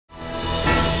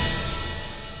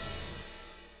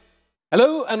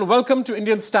Hello and welcome to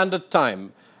Indian Standard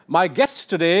Time. My guest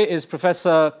today is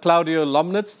Professor Claudio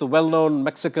Lomnitz, the well-known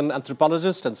Mexican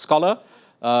anthropologist and scholar.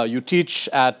 You teach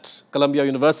at Columbia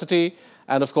University,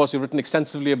 and of course you've written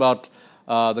extensively about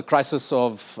the crisis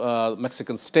of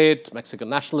Mexican state, Mexican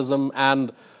nationalism,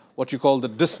 and what you call the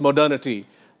dismodernity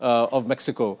of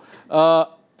Mexico.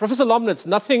 Professor Lomnitz,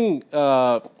 nothing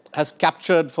has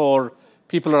captured for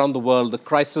people around the world the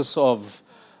crisis of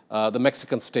the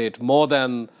Mexican state more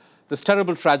than this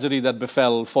terrible tragedy that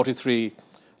befell 43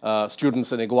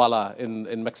 students in Iguala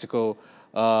in Mexico.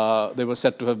 They were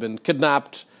said to have been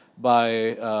kidnapped by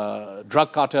a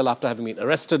drug cartel after having been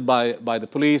arrested by the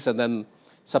police, and then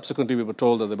subsequently we were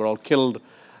told that they were all killed.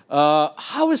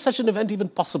 How is such an event even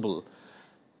possible?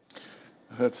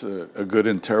 That's a good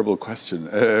and terrible question.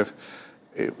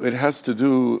 It has to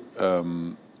do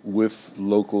with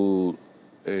local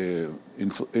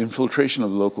infiltration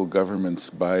of local governments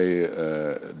by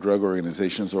drug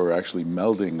organizations, or actually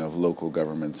melding of local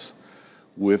governments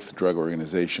with drug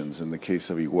organizations. In the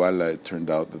case of Iguala, it turned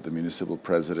out that the municipal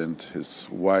president, his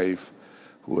wife,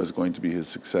 who was going to be his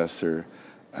successor,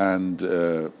 and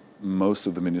most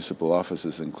of the municipal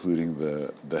offices, including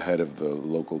the head of the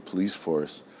local police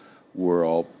force, were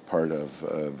all part of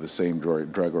the same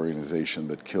drug organization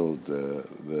that killed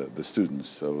the students.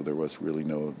 So there was really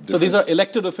no difference. So these are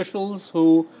elected officials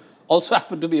who also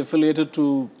happen to be affiliated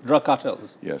to drug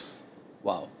cartels? Yes.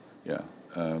 Wow. Yeah.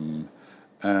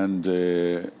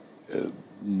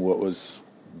 What was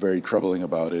very troubling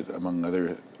about it, among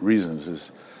other reasons,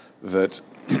 is that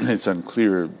it's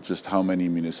unclear just how many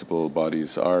municipal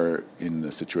bodies are in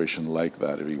a situation like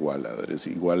that of Iguala. That is,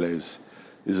 Iguala is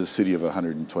a city of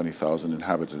 120,000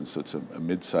 inhabitants, so it's a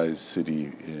mid-sized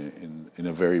city in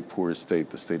a very poor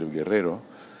state, the state of Guerrero,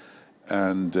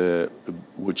 and it's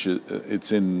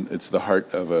the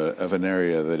heart of an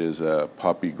area that is a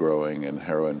poppy growing and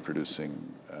heroin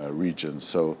producing region.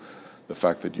 So the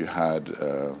fact that you had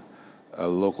a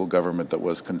local government that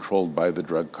was controlled by the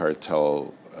drug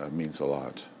cartel means a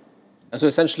lot. And so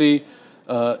essentially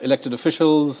elected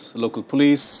officials, local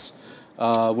police,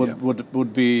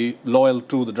 would be loyal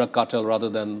to the drug cartel rather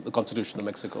than the Constitution of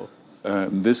Mexico.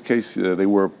 In this case, they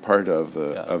were part of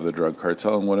the drug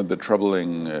cartel, and one of the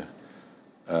troubling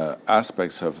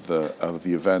aspects of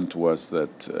the event was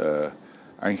that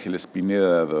Angeles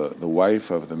Pineda, the wife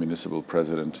of the municipal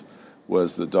president,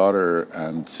 was the daughter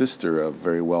and sister of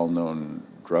very well-known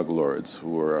drug lords who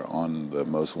were on the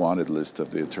most wanted list of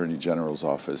the Attorney General's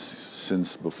office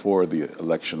since before the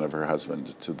election of her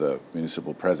husband to the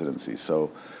municipal presidency.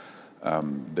 So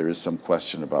there is some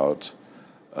question about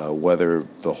whether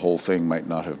the whole thing might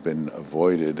not have been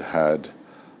avoided had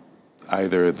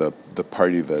either the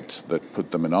party that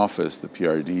put them in office, the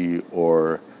PRD,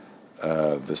 or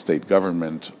the state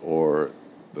government, or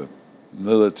the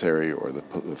military, or the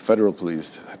federal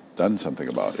police had done something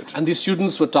about it. And these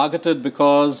students were targeted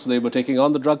because they were taking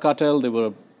on the drug cartel, they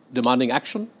were demanding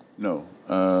action? No.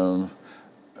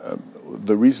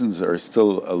 The reasons are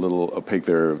still a little opaque.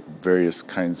 There are various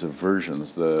kinds of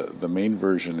versions. The main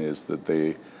version is that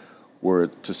they were,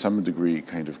 to some degree,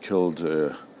 kind of killed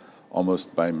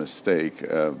almost by mistake.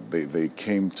 They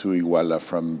came to Iguala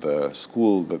from the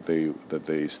school that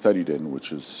they studied in,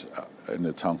 which is in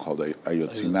a town called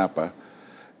Ayotzinapa,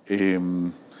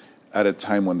 at a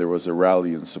time when there was a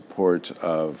rally in support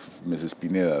of Mrs.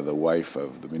 Pineda, the wife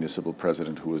of the municipal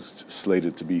president, who was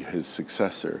slated to be his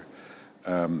successor.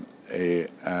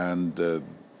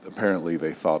 Apparently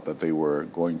they thought that they were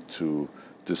going to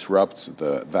disrupt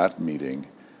that meeting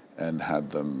and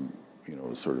had them,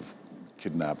 sort of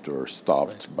kidnapped or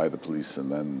stopped by the police,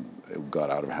 and then it got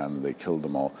out of hand and they killed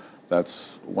them all.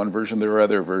 That's one version. There are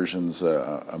other versions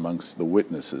amongst the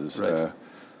witnesses. Right.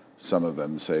 Some of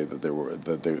them say that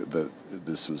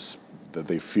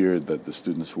they feared that the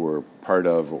students were part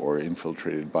of or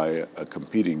infiltrated by a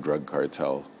competing drug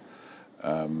cartel.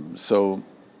 So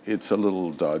it's a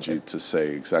little dodgy to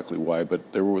say exactly why,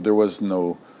 but there was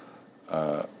no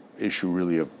issue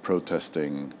really of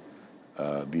protesting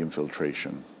the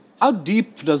infiltration. How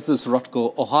deep does this rot go,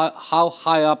 or how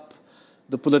high up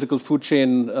the political food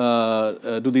chain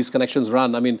do these connections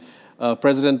run? I mean,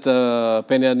 President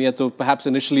Peña Nieto perhaps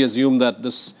initially assumed that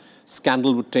this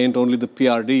scandal would taint only the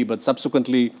PRD, but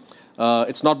subsequently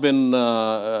it's not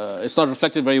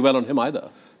reflected very well on him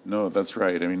either. No, that's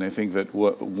right. I mean, I think that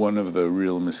one of the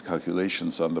real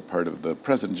miscalculations on the part of the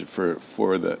president,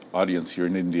 for the audience here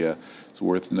in India, it's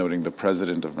worth noting the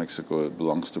president of Mexico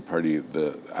belongs to a party,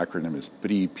 the acronym is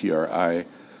PRI, P-R-I,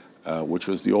 which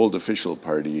was the old official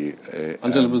party.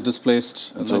 Until it was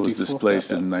displaced. Until it was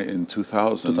displaced in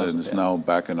 2000, and is now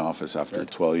back in office after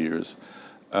 12 years.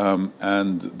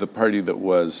 and the party that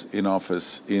was in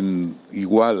office in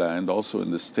Iguala and also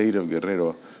in the state of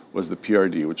Guerrero was the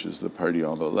PRD, which is the party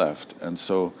on the left. And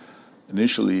so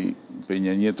initially,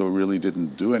 Peña Nieto really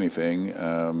didn't do anything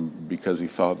because he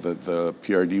thought that the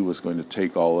PRD was going to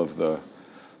take all of the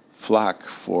flack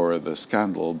for the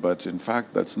scandal, but in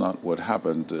fact, that's not what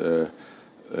happened.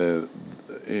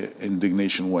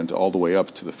 Indignation went all the way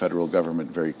up to the federal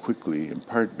government very quickly, in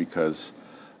part because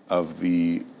of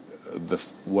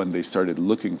when they started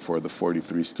looking for the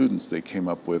 43 students, they came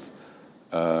up with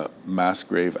mass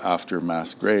grave after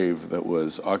mass grave that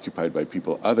was occupied by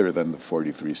people other than the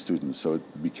 43 students. So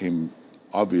it became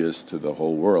obvious to the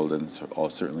whole world, and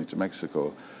certainly to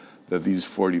Mexico, that these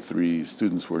 43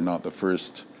 students were not the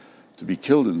first to be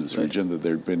killed in this region, that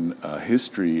there had been a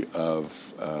history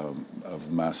of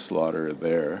mass slaughter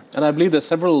there. And I believe that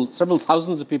several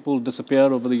thousands of people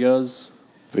disappeared over the years.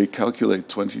 They calculate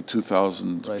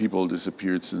 22,000 people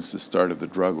disappeared since the start of the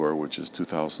drug war, which is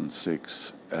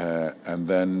 2006, and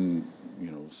then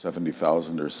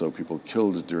 70,000 or so people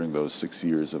killed during those 6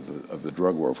 years of the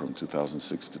drug war from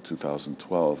 2006 to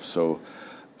 2012. So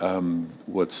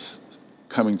what's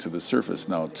coming to the surface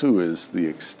now too is the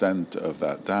extent of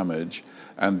that damage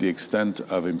and the extent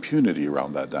of impunity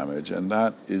around that damage, and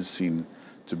that is seen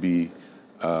to be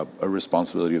a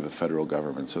responsibility of the federal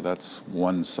government. So that's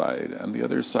one side. And the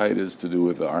other side is to do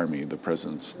with the army. The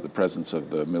presence of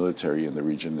the military in the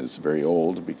region is very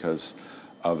old because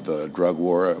of the drug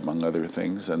war, among other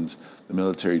things. And the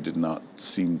military did not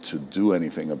seem to do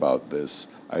anything about this,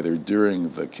 either during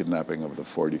the kidnapping of the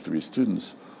 43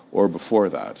 students or before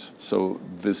that. So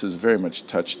this has very much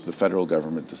touched the federal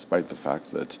government, despite the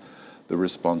fact that the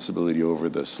responsibility over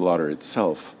the slaughter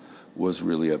itself was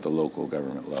really at the local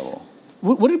government level.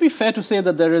 Would it be fair to say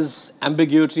that there is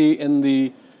ambiguity in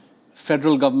the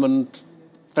federal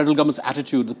government's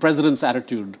attitude, the president's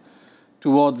attitude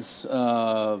towards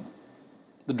the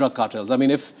drug cartels? I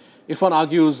mean, if one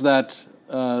argues that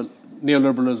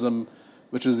neoliberalism,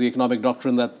 which is the economic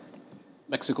doctrine that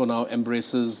Mexico now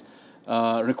embraces,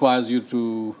 requires you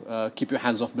to keep your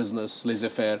hands off business,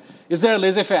 laissez-faire. Is there a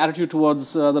laissez-faire attitude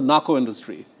towards the narco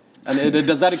industry? And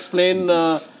does that explain,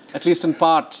 at least in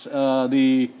part,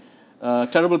 the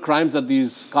terrible crimes that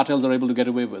these cartels are able to get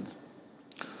away with?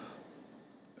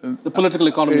 The political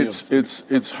economy.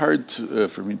 It's hard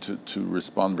for me to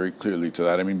respond very clearly to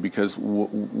that. I mean, because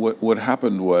what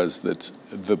happened was that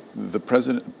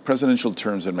the presidential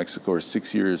terms in Mexico are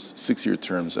 6 year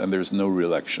terms, and there's no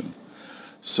re-election.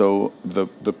 So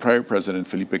the prior president,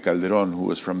 Felipe Calderón, who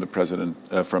was from the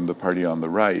party on the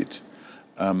right,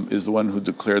 is the one who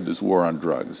declared this war on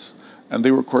drugs. And they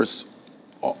were, of course,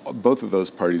 both of those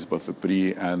parties, both the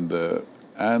PRI and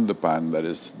the PAN, that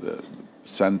is the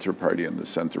center party and the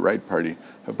center-right party,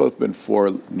 have both been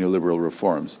for neoliberal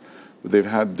reforms, but they've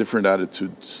had different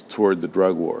attitudes toward the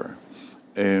drug war.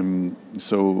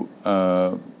 So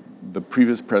the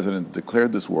previous president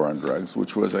declared this war on drugs,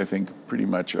 which was, I think, pretty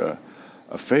much a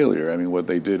failure. I mean, what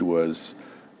they did was,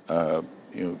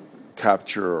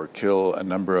 capture or kill a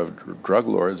number of drug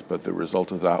lords, but the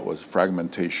result of that was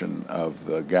fragmentation of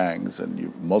the gangs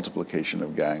and multiplication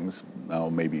of gangs, now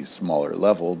maybe smaller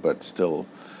level, but still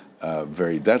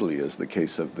very deadly, as the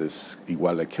case of this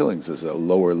Iguala killings, is a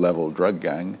lower level drug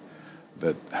gang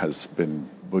that has been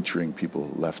butchering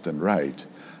people left and right.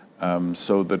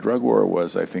 So the drug war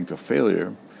was, I think, a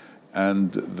failure.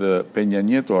 And the Peña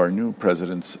Nieto, our new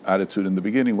president's attitude in the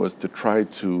beginning was to try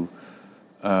to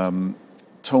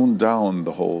tone down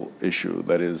the whole issue.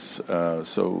 That is,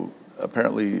 so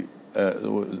apparently,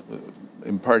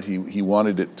 in part, he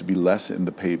wanted it to be less in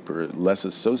the paper, less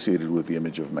associated with the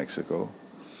image of Mexico,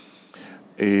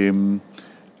 and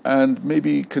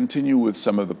maybe continue with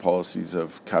some of the policies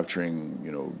of capturing,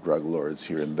 drug lords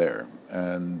here and there.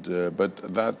 And but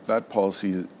that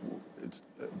policy,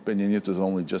 Peña Nieto is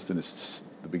only just in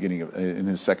in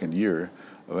his second year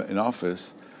in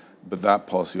office. But that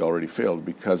policy already failed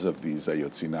because of these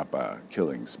Ayotzinapa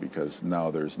killings, because now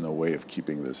there's no way of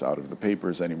keeping this out of the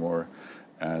papers anymore.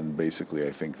 And basically, I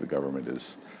think the government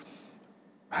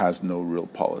has no real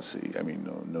policy. I mean,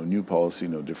 no new policy,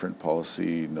 no different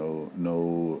policy,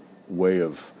 no way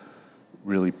of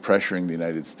really pressuring the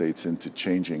United States into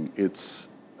changing its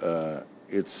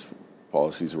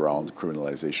policies around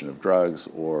criminalization of drugs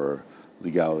or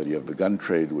legality of the gun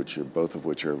trade, both of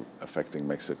which are affecting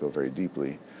Mexico very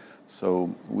deeply.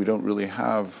 So we don't really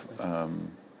have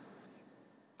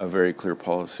a very clear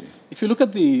policy. If you look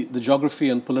at the geography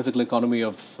and political economy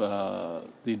of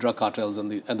the drug cartels and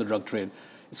the drug trade,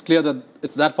 it's clear that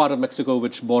it's that part of Mexico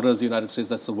which borders the United States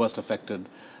that's the worst affected.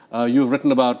 You've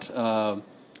written about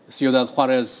Ciudad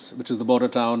Juarez, which is the border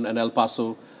town, and El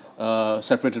Paso,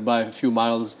 separated by a few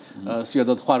miles.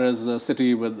 Ciudad Juarez, a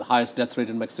city with the highest death rate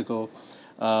in Mexico.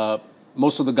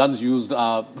 Most of the guns used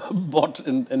are bought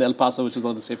in El Paso, which is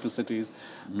one of the safest cities.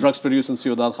 Drugs produced in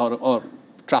Ciudad Juarez, or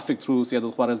traffic through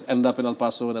Ciudad Juarez, end up in El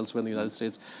Paso and elsewhere in the United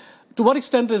States. To what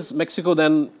extent is Mexico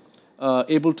then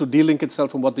able to de-link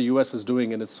itself from what the U.S. is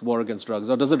doing in its war against drugs?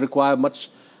 Or does it require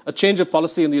a change of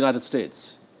policy in the United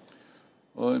States?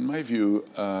 Well, in my view,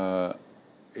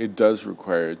 it does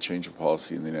require a change of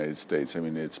policy in the United States. I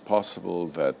mean, it's possible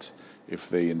that if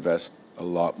they invest a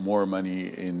lot more money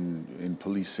in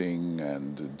policing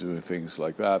and doing things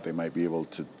like that, they might be able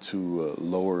to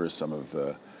lower some of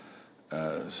the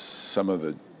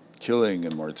killing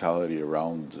and mortality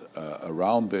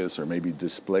around this, or maybe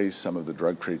displace some of the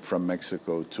drug trade from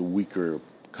Mexico to weaker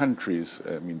countries.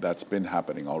 I mean, that's been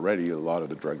happening already. A lot of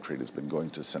the drug trade has been going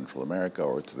to Central America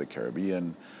or to the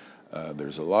Caribbean.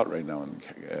 There's a lot right now in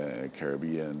the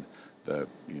Caribbean,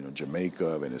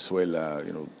 Jamaica, Venezuela,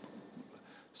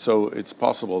 So it's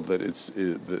possible that it's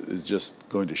just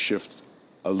going to shift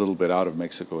a little bit out of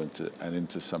Mexico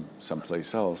into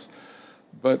someplace else.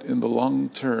 But in the long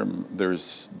term,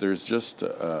 there's just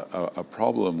a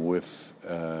problem with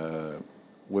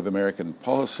American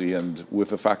policy and with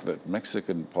the fact that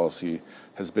Mexican policy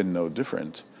has been no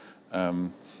different,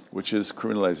 which is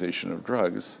criminalization of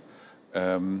drugs.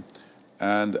 And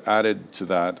added to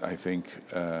that, I think,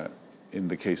 in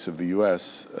the case of the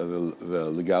U.S., the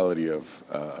legality of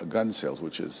gun sales,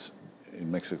 which is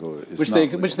in Mexico, is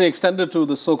which they extended to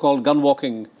the so-called gun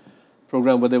walking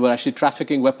program, where they were actually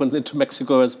trafficking weapons into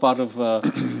Mexico as part of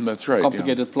that's right,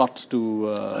 complicated plot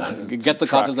to get the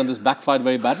cartels, and this backfired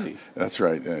very badly. That's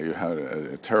right. You had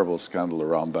a terrible scandal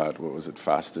around that. What was it,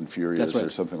 Fast and Furious or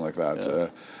something like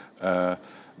that? Yeah.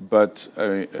 But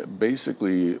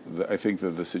basically, I think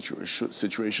that the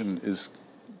situation is,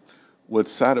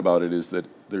 what's sad about it is that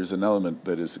there's an element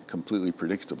that is completely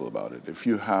predictable about it. If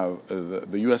you have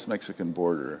the U.S.-Mexican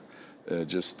border,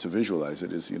 just to visualize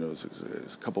it, is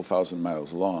it's a couple thousand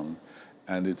miles long,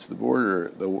 and it's the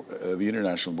border, the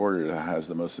international border, that has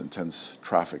the most intense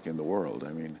traffic in the world.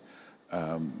 I mean,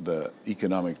 the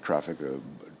economic traffic of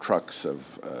trucks, of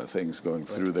things going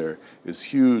through there is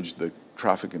huge. The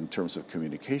traffic in terms of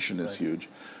communication is huge.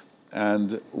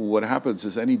 And what happens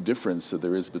is any difference that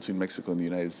there is between Mexico and the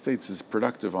United States is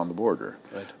productive on the border.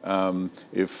 Right.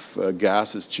 If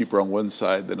gas is cheaper on one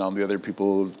side, then on the other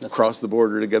people cross the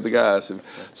border to get the gas. Right.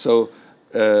 So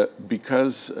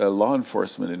because law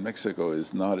enforcement in Mexico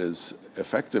is not as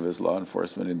effective as law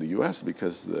enforcement in the U.S.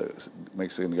 because the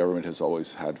Mexican government has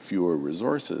always had fewer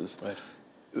resources, right,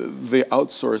 the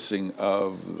outsourcing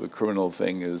of the criminal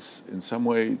thing is in some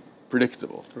way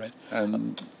predictable. Right.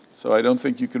 And so I don't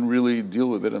think you can really deal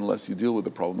with it unless you deal with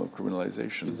the problem of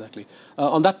criminalization. Exactly.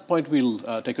 On that point, we'll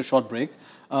take a short break.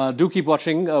 Do keep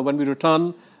watching. When we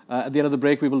return, at the end of the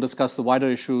break, we will discuss the wider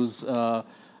issues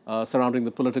surrounding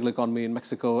the political economy in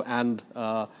Mexico and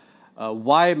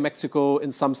why Mexico,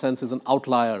 in some sense, is an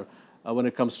outlier when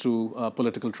it comes to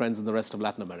political trends in the rest of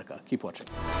Latin America. Keep watching.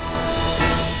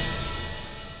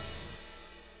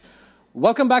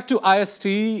 Welcome back to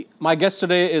IST. My guest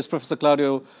today is Professor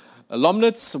Claudio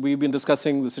Lomnitz. We've been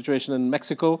discussing the situation in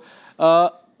Mexico.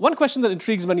 One question that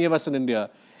intrigues many of us in India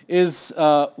is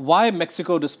why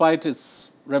Mexico, despite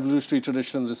its revolutionary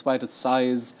traditions, despite its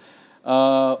size,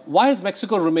 why has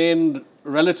Mexico remained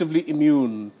relatively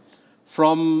immune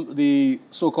from the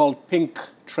so-called pink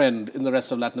trend in the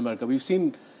rest of Latin America? We've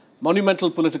seen monumental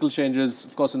political changes,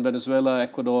 of course, in Venezuela,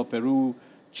 Ecuador, Peru,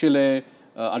 Chile,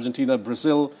 Argentina,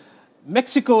 Brazil.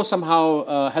 Mexico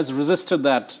somehow has resisted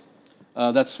that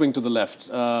swing to the left.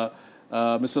 Mr.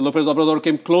 López Obrador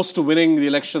came close to winning the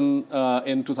election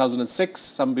in 2006.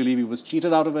 Some believe he was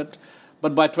cheated out of it.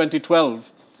 But by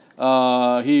 2012,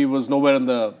 he was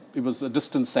nowhere he was a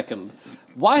distant second.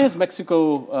 Why has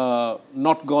Mexico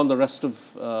not gone the rest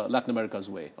of Latin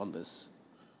America's way on this?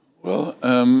 Well,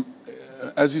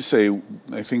 as you say,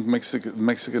 I think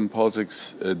Mexican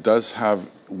politics does have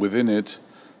within it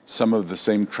some of the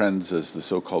same trends as the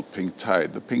so-called pink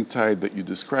tide. The pink tide that you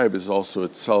describe is also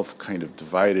itself kind of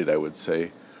divided, I would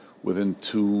say, within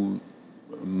two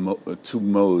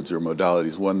modes or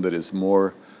modalities. One that is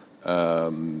more,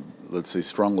 let's say,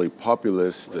 strongly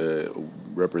populist,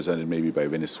 represented maybe by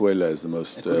Venezuela as the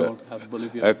most,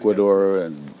 Ecuador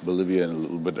and Bolivia and a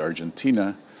little bit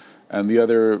Argentina, and the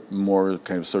other more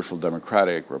kind of social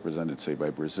democratic, represented, say, by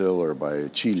Brazil or by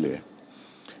Chile.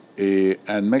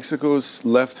 And Mexico's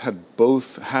left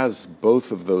has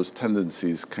both of those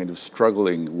tendencies kind of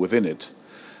struggling within it.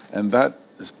 And that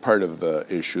is part of the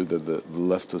issue, that the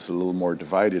left is a little more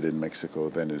divided in Mexico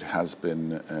than it has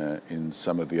been in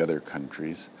some of the other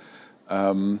countries.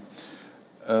 The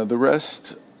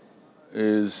rest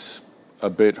is a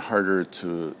bit harder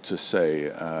to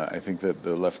say. I think that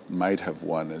the left might have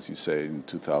won, as you say, in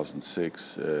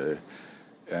 2006,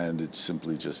 and it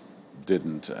simply just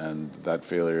didn't, and that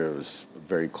failure was a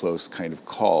very close kind of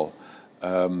call.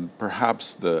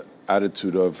 Perhaps the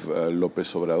attitude of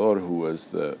López Obrador, who was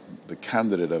the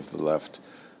candidate of the left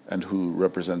and who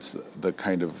represents the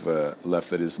kind of left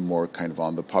that is more kind of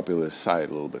on the populist side,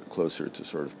 a little bit closer to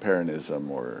sort of Peronism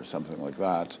or something like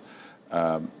that,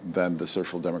 than the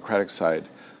social democratic side,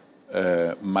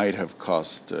 might have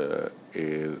cost the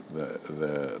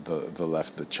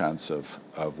left the chance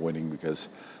of winning, because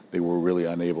they were really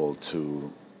unable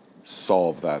to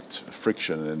solve that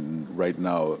friction, and right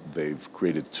now they've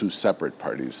created two separate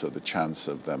parties, so the chance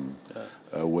of them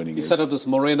winning is... You set up this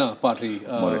Morena party.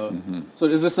 So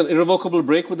is this an irrevocable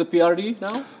break with the PRD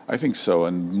now? I think so,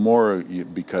 and more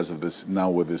because of this, now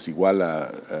with this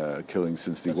Iguala killing,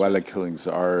 since the Iguala killings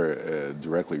are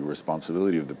directly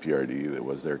responsibility of the PRD, that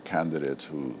was their candidate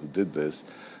who did this.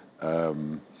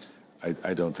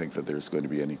 I don't think that there's going to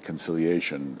be any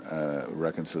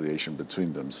reconciliation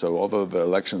between them. So although the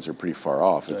elections are pretty far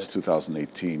off, it's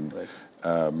 2018,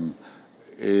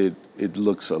 it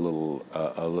looks a little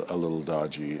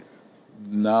dodgy.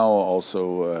 Now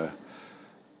also,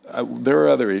 there are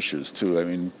other issues too. I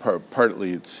mean,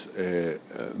 partly it's, the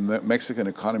Mexican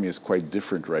economy is quite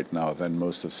different right now than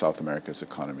most of South America's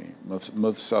economy.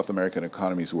 Most South American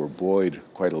economies were buoyed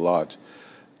quite a lot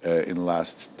in the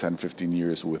last 10, 15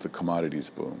 years with the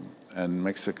commodities boom. And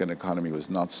Mexican economy was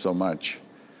not so much,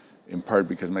 in part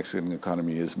because Mexican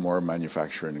economy is more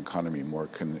manufacturing economy, more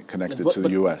connected to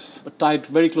the U.S. But tied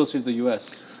very closely to the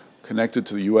U.S. Connected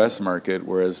to the U.S. market,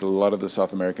 whereas a lot of the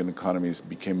South American economies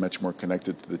became much more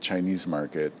connected to the Chinese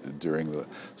market during the...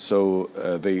 So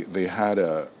they had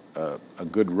a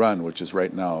good run, which is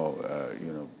right now,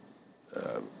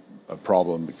 a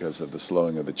problem because of the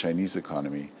slowing of the Chinese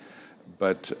economy.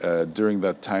 But during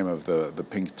that time of the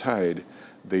pink tide,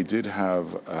 they did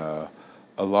have a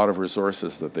lot of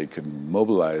resources that they could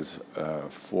mobilize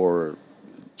for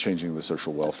changing the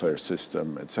social welfare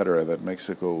system, et cetera, that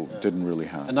Mexico didn't really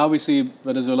have. And now we see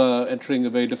Venezuela entering a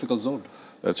very difficult zone.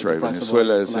 That's right.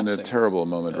 Venezuela is in a terrible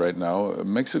moment right now.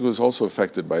 Mexico is also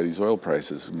affected by these oil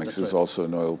prices. Mexico is also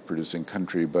an oil-producing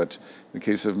country, but in the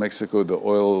case of Mexico, the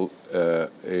oil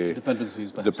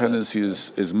dependency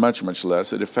is much, much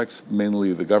less. It affects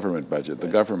mainly the government budget. The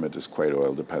government is quite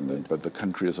oil-dependent, but the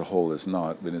country as a whole is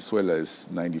not. Venezuela is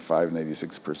 95,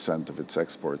 96% of its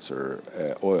exports are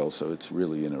oil, so it's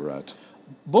really in a rut.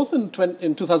 Both in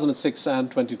 2006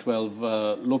 and 2012,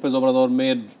 López Obrador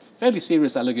made fairly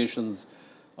serious allegations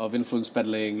of influence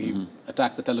peddling. He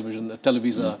attacked the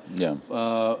Televisa.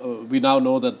 We now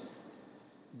know that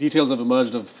details have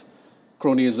emerged of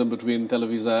cronyism between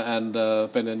Televisa and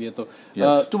Peña Nieto.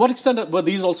 To what extent were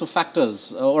these also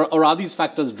factors, or are these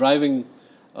factors driving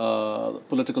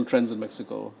political trends in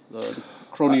Mexico, the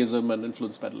cronyism and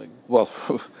influence peddling? Well,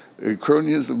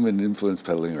 cronyism and influence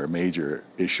peddling are a major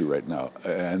issue right now,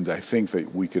 and I think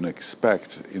that we can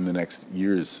expect in the next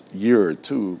year or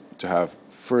two to have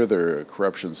further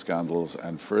corruption scandals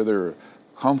and further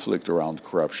conflict around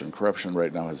corruption. Corruption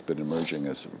right now has been emerging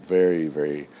as a very,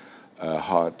 very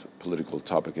hot political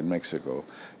topic in Mexico.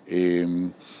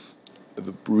 The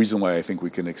reason why I think we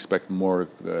can expect more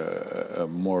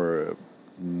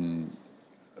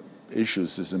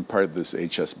issues is in part this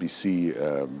HSBC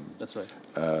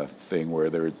thing, where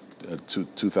there were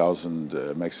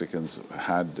 2,000 Mexicans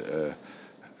had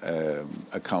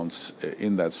accounts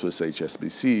in that Swiss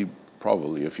HSBC.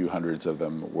 Probably a few hundreds of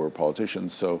them were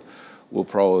politicians. So we'll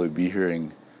probably be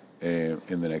hearing in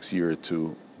the next year or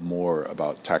two more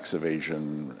about tax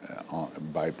evasion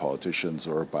by politicians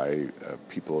or by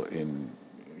people in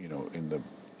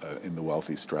the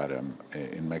wealthy stratum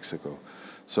in Mexico.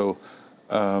 So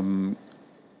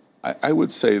I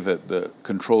would say that the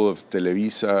control of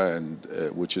Televisa, and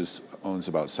which owns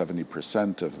about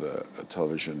 70% of the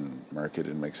television market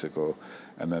in Mexico,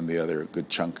 and then the other good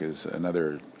chunk is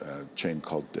another chain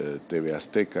called TV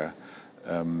Azteca.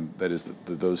 That is,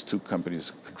 those two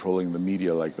companies controlling the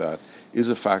media like that is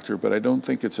a factor, but I don't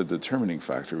think it's a determining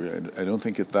factor. I don't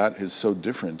think that is so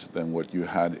different than what you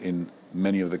had in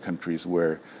many of the countries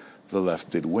where the left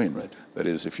did win. Right. That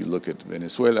is, if you look at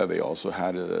Venezuela, they also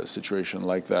had a situation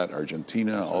like that.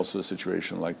 Argentina, also a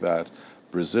situation like that.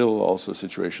 Brazil, also a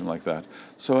situation like that.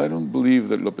 So I don't believe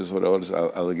that López Obrador's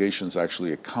allegations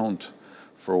actually account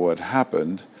for what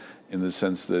happened, in the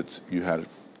sense that you had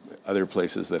other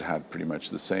places that had pretty much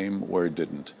the same where it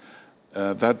didn't.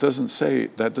 That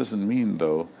doesn't mean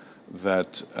though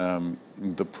that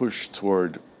the push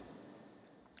toward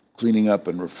cleaning up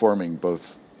and reforming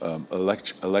both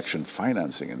election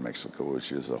financing in Mexico,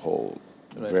 which is a whole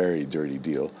very dirty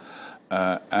deal,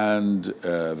 and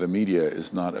the media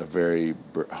is not a very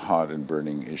hot and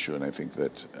burning issue, and I think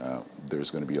that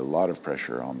there's going to be a lot of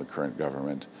pressure on the current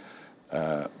government.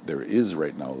 There is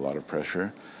right now a lot of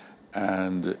pressure,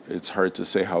 and it's hard to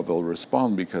say how they'll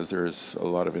respond because there's a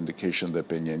lot of indication that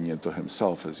Peña Nieto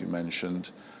himself, as you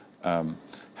mentioned,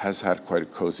 has had quite a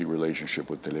cozy relationship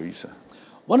with Televisa.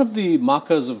 One of the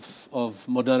markers of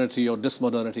modernity or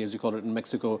dismodernity, as you call it in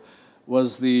Mexico,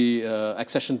 was the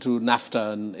accession to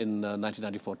NAFTA in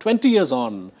 1994. 20 years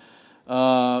on,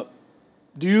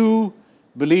 do you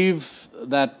believe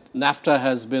that NAFTA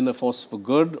has been a force for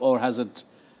good, or has it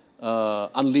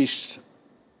unleashed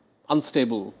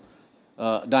unstable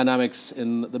dynamics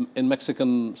in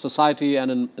Mexican society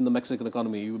and in the Mexican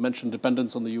economy? You mentioned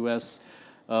dependence on the US.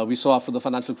 We saw after the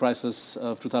financial crisis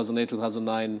of 2008,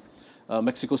 2009,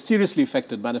 Mexico seriously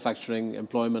affected manufacturing,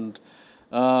 employment.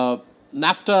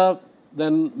 NAFTA,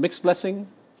 then mixed blessing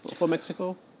for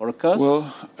Mexico, or a curse?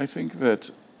 Well, I think that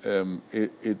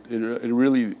it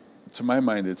really, to my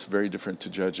mind, it's very different to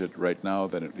judge it right now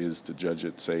than it is to judge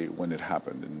it, say, when it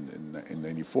happened in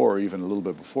 94, or even a little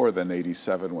bit before then,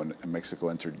 87, when Mexico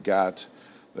entered GATT.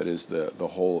 That is the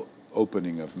whole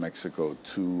opening of Mexico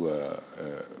to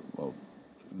well,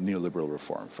 neoliberal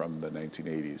reform from the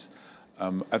 1980s.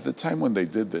 At the time when they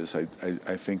did this, I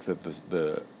think that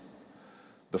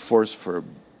the force for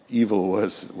evil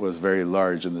was very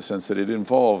large, in the sense that it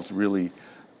involved really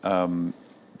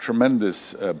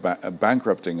tremendous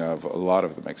bankrupting of a lot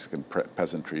of the Mexican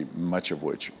peasantry, much of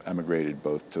which emigrated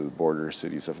both to the border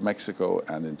cities of Mexico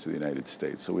and into the United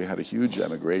States. So we had a huge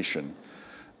emigration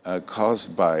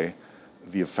caused by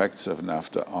the effects of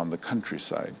NAFTA on the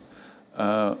countryside.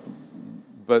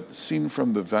 But seen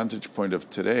from the vantage point of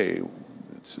today,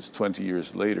 it's just 20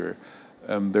 years later,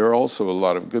 there are also a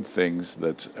lot of good things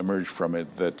that emerged from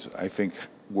it that I think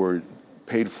were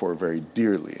paid for very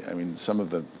dearly. I mean, some of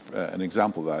the, an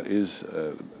example of that is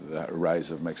the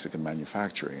rise of Mexican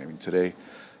manufacturing. I mean, today,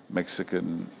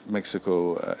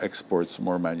 Mexico exports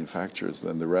more manufacturers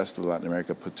than the rest of Latin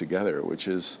America put together, which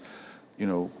is, you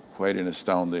know, quite an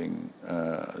astounding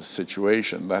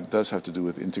situation. That does have to do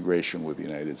with integration with the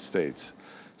United States.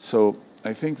 So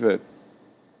I think that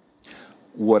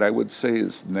what I would say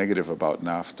is negative about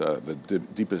NAFTA, the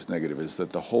deepest negative, is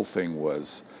that the whole thing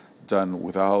was done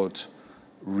without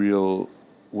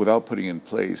putting in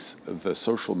place the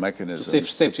social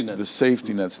mechanisms, the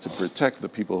safety nets to protect the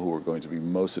people who were going to be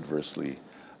most adversely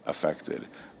affected.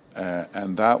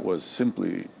 And that was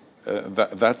simply,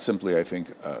 that's simply, I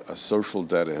think, a social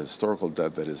debt, a historical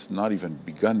debt that has not even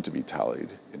begun to be tallied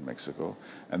in Mexico,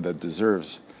 and that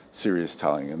deserves serious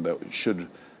tallying, and that should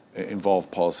involve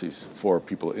policies for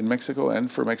people in Mexico and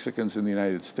for Mexicans in the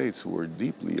United States who were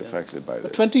deeply affected by this.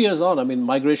 But 20 years on, I mean,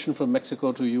 migration from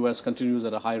Mexico to US continues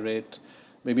at a high rate,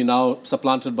 maybe now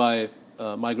supplanted by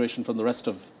migration from the rest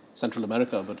of Central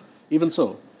America, but even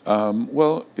so.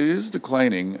 Well, it is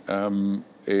declining.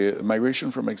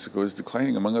 Migration from Mexico is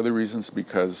declining, among other reasons,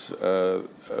 because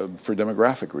for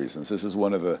demographic reasons. This is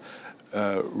one of the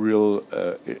real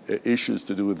issues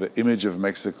to do with the image of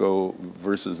Mexico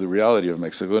versus the reality of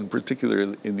Mexico, and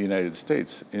particularly in the United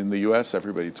States. In the US,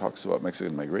 everybody talks about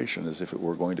Mexican migration as if it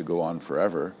were going to go on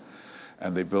forever.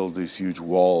 And they build these huge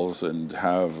walls and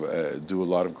have do a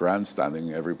lot of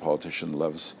grandstanding. Every politician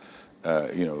loves,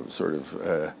 you know, sort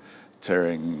of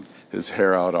tearing his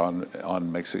hair out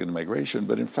on Mexican migration.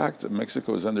 But in fact,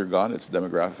 Mexico has undergone its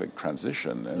demographic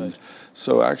transition. And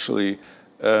so actually,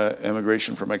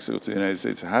 immigration from Mexico to the United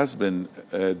States has been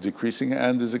decreasing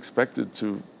and is expected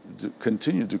to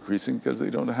continue decreasing because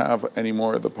they don't have any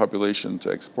more of the population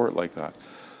to export like that.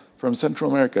 From Central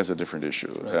America is a different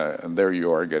issue, and there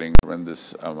you are getting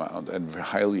tremendous amount and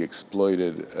highly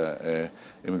exploited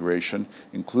immigration,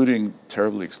 including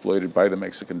terribly exploited by the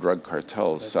Mexican drug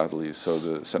cartels, sadly. So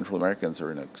the Central Americans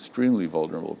are in an extremely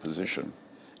vulnerable position.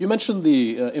 You mentioned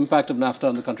the impact of NAFTA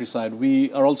on the countryside.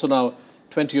 We are also now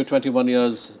 20 or 21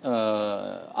 years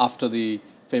after the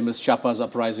famous Chiapas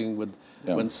uprising when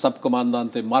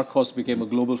Subcomandante Marcos became a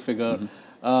global figure.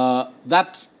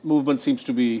 That movement seems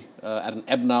to be at an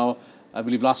ebb now. I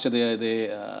believe last year they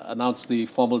announced the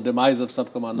formal demise of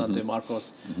Subcomandante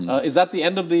Marcos. Is that the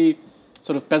end of the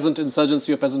sort of peasant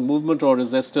insurgency or peasant movement, or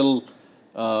is there still,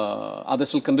 are there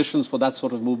still conditions for that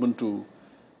sort of movement to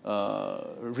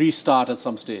restart at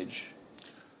some stage?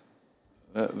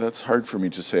 That's hard for me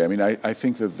to say. I mean, I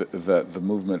think that the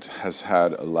movement has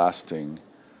had a lasting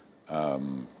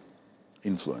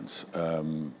influence.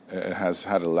 It has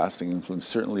had a lasting influence,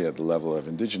 certainly at the level of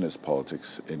indigenous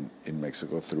politics in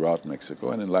Mexico, throughout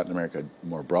Mexico, and in Latin America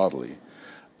more broadly.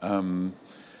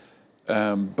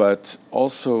 But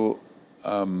also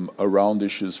around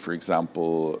issues, for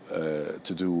example,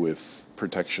 to do with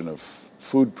protection of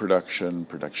food production,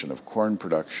 production of corn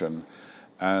production,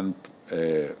 and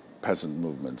peasant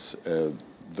movements.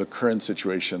 The current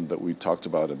situation that we talked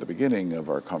about at the beginning of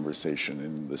our conversation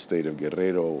in the state of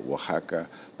Guerrero, Oaxaca,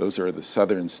 those are the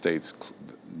southern states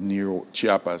near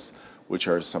Chiapas, which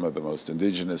are some of the most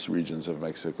indigenous regions of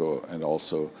Mexico and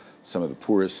also some of the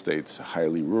poorest states,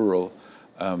 highly rural.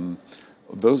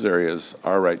 Those areas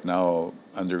are right now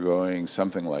undergoing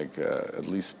something like, at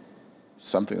least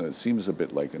something that seems a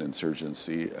bit like an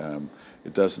insurgency.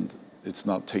 It's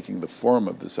not taking the form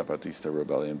of the Zapatista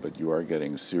rebellion, but you are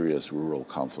getting serious rural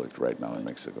conflict right now in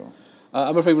Mexico.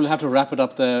 I'm afraid we'll have to wrap it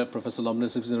up there, Professor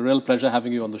Lomnitz. It's been a real pleasure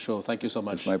having you on the show. Thank you so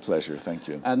much. It's my pleasure. Thank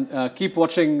you. And keep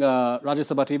watching Rajya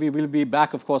Sabha TV. We'll be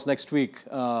back, of course, next week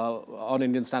on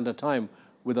Indian Standard Time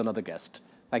with another guest.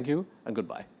 Thank you and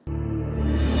goodbye.